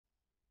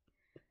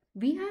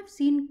We have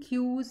seen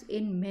queues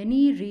in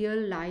many real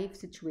life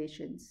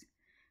situations.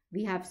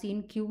 We have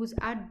seen queues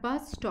at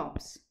bus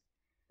stops.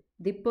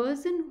 The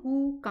person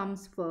who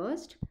comes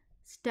first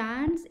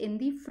stands in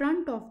the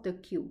front of the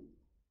queue.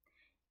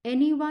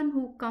 Anyone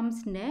who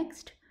comes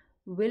next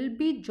will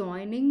be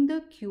joining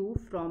the queue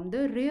from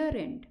the rear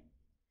end.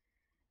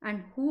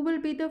 And who will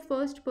be the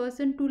first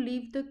person to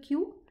leave the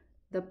queue?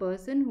 The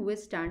person who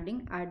is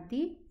standing at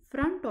the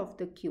front of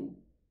the queue.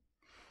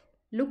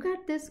 Look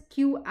at this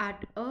queue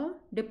at a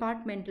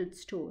departmental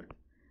store.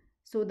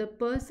 So the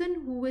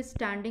person who is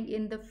standing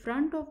in the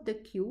front of the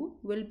queue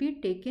will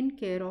be taken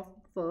care of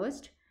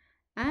first,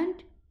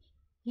 and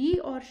he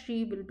or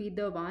she will be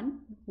the one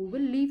who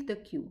will leave the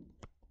queue.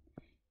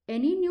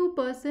 Any new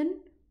person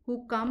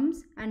who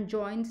comes and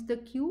joins the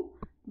queue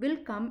will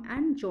come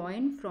and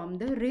join from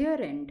the rear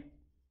end.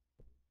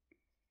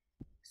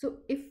 So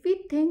if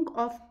we think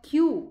of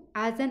queue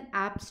as an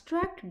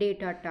abstract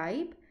data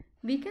type,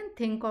 we can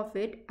think of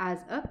it as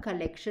a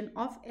collection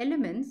of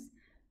elements,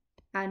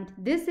 and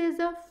this is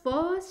a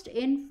first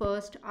in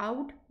first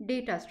out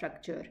data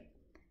structure.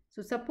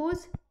 So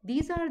suppose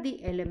these are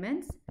the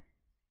elements.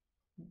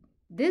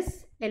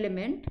 This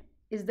element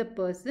is the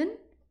person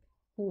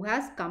who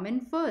has come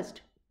in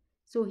first.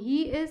 So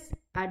he is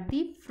at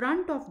the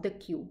front of the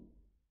queue.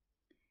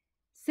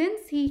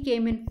 Since he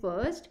came in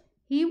first,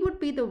 he would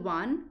be the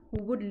one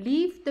who would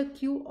leave the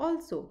queue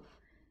also.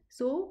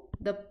 So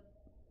the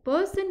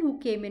person who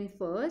came in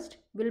first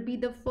will be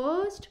the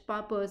first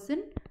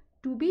person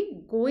to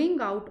be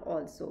going out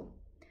also.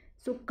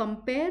 So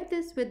compare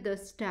this with the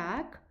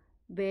stack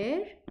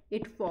where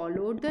it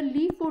followed the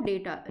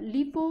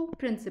LIFO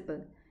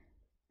principle.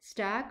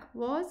 Stack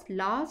was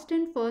last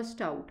in first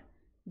out.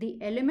 The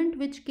element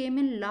which came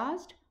in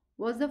last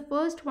was the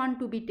first one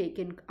to be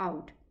taken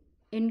out.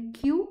 In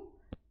queue,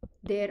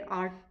 there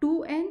are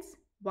two ends.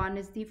 One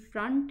is the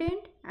front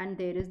end and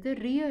there is the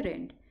rear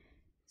end.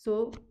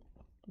 So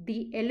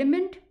the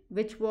element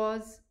which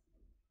was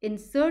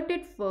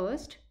inserted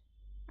first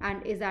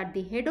and is at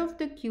the head of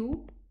the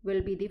queue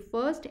will be the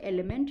first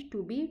element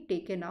to be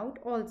taken out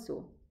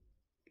also.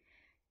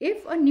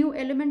 If a new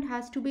element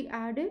has to be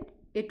added,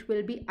 it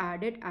will be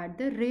added at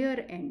the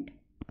rear end.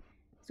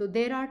 So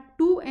there are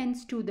two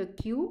ends to the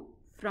queue,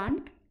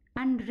 front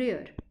and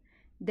rear.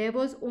 There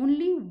was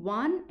only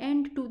one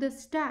end to the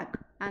stack,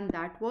 and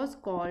that was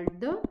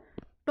called the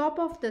top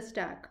of the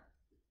stack.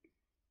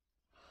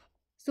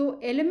 So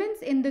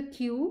elements in the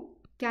queue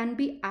can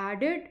be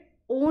added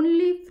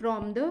only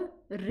from the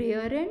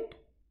rear end,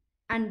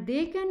 and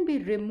they can be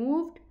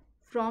removed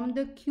from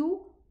the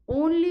queue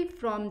only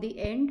from the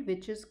end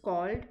which is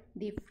called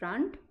the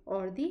front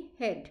or the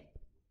head.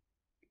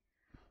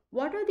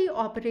 What are the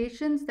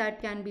operations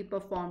that can be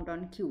performed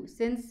on queue?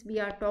 Since we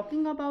are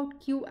talking about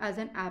queue as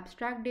an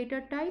abstract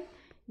data type,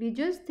 we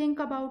just think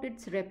about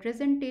its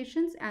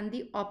representations and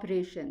the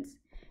operations.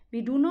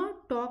 We do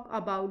not talk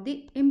about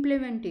the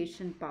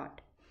implementation part.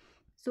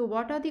 So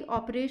what are the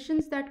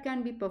operations that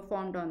can be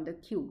performed on the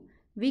queue?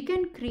 We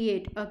can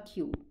create a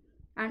queue,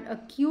 and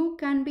a queue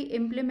can be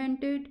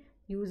implemented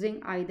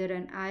using either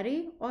an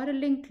array or a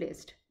linked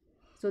list.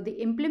 So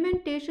the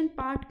implementation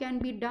part can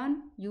be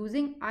done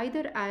using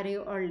either array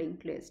or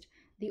linked list.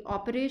 The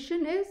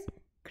operation is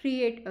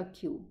create a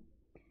queue.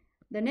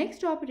 The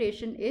next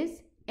operation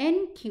is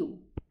enqueue.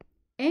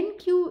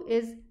 Enqueue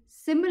is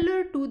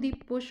similar to the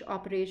push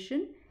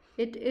operation.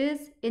 It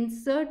is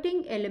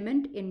inserting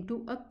element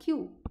into a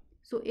queue.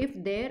 So if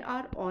there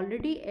are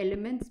already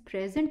elements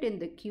present in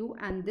the queue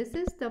and this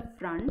is the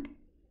front,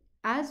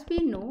 as we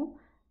know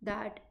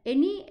that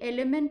any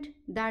element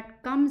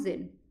that comes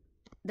in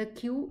the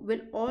queue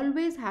will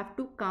always have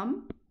to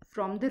come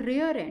from the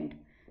rear end.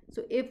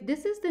 So if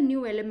this is the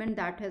new element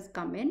that has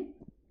come in,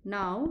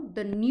 now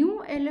the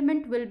new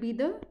element will be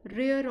the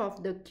rear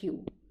of the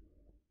queue.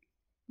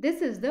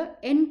 This is the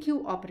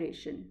enqueue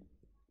operation.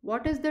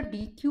 What is the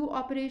dequeue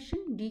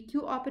operation?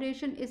 Dequeue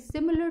operation is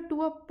similar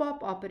to a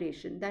pop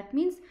operation. That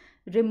means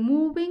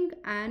removing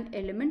an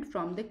element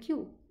from the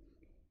queue.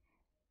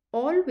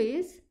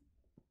 Always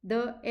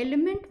the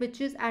element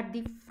which is at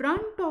the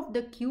front of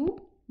the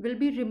queue will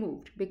be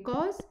removed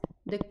because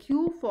the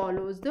queue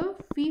follows the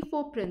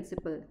FIFO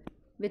principle.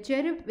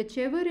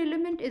 Whichever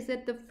element is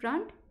at the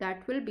front,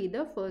 that will be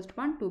the first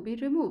one to be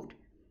removed.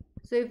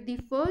 So if the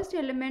first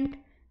element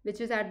which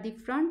is at the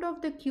front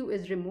of the queue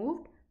is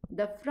removed,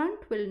 the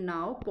front will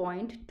now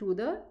point to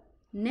the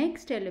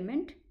next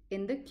element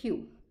in the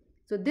queue.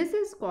 So this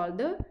is called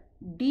the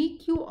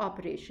dequeue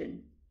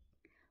operation.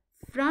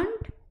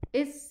 Front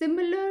is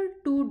similar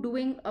to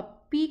doing a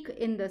peek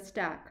in the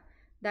stack.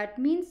 That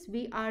means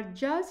we are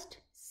just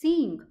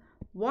seeing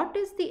what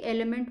is the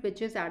element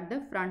which is at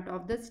the front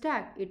of the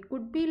stack. It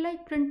could be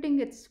like printing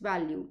its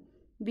value.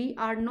 We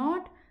are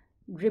not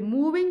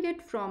removing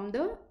it from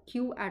the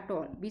queue at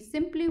all. We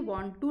simply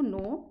want to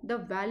know the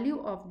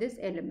value of this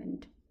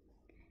element.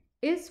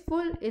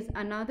 IsFull is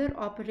another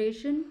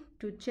operation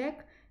to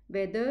check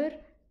whether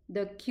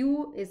the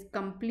queue is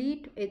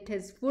complete, it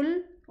is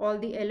full, all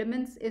the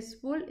elements is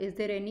full, is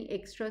there any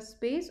extra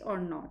space or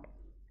not.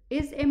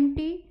 is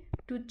empty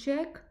to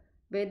check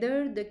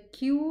whether the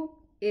queue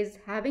is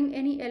having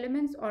any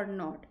elements or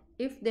not.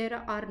 If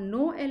there are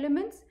no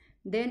elements,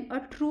 then a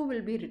true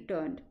will be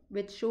returned,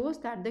 which shows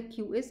that the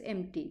queue is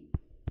empty.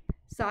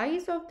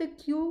 Size of the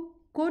queue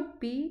could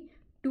be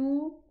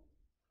to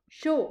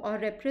show or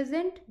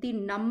represent the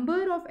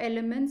number of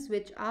elements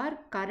which are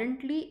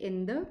currently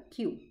in the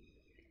queue.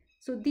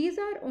 So these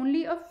are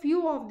only a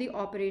few of the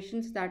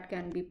operations that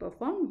can be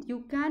performed.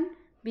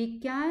 We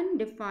can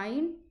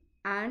define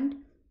and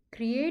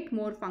create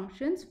more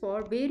functions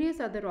for various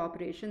other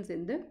operations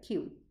in the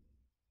queue.